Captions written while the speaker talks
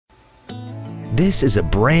This is a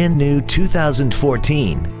brand new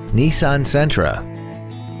 2014 Nissan Sentra.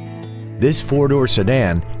 This four-door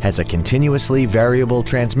sedan has a continuously variable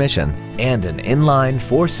transmission and an inline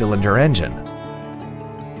four-cylinder engine.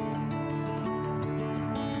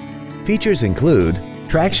 Features include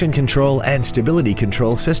traction control and stability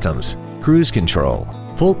control systems, cruise control,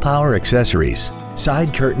 full power accessories,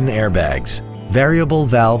 side curtain airbags, variable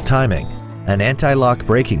valve timing, an anti-lock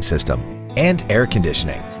braking system, and air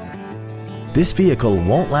conditioning. This vehicle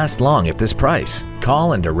won't last long at this price.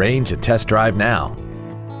 Call and arrange a test drive now.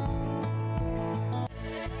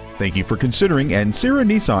 Thank you for considering Ancira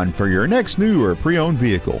Nissan for your next new or pre-owned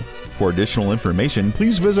vehicle. For additional information,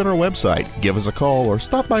 please visit our website, give us a call, or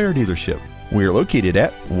stop by our dealership. We are located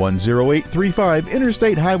at 10835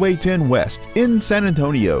 Interstate Highway 10 West in San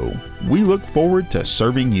Antonio. We look forward to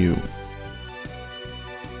serving you.